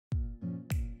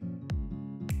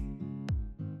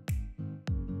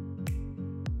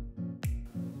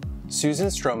Susan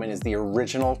Stroman is the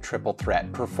original triple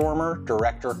threat, performer,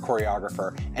 director,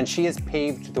 choreographer, and she has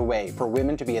paved the way for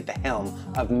women to be at the helm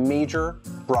of major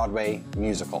Broadway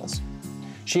musicals.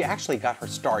 She actually got her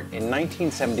start in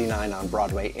 1979 on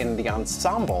Broadway in the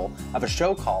ensemble of a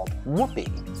show called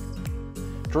Whoopee.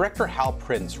 Director Hal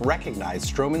Prince recognized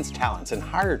Stroman's talents and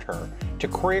hired her to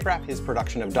choreograph his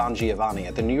production of Don Giovanni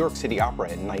at the New York City Opera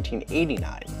in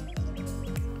 1989.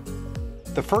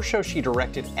 The first show she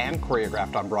directed and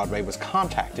choreographed on Broadway was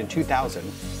Contact in 2000,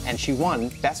 and she won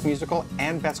Best Musical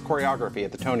and Best Choreography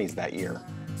at the Tonys that year.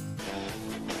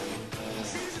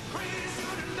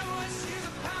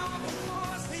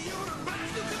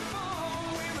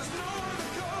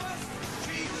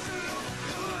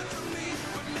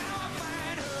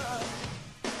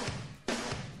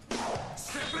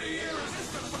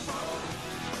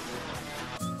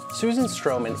 Susan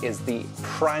Stroman is the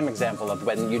prime example of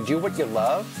when you do what you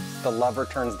love, the love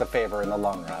returns the favor in the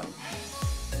long run.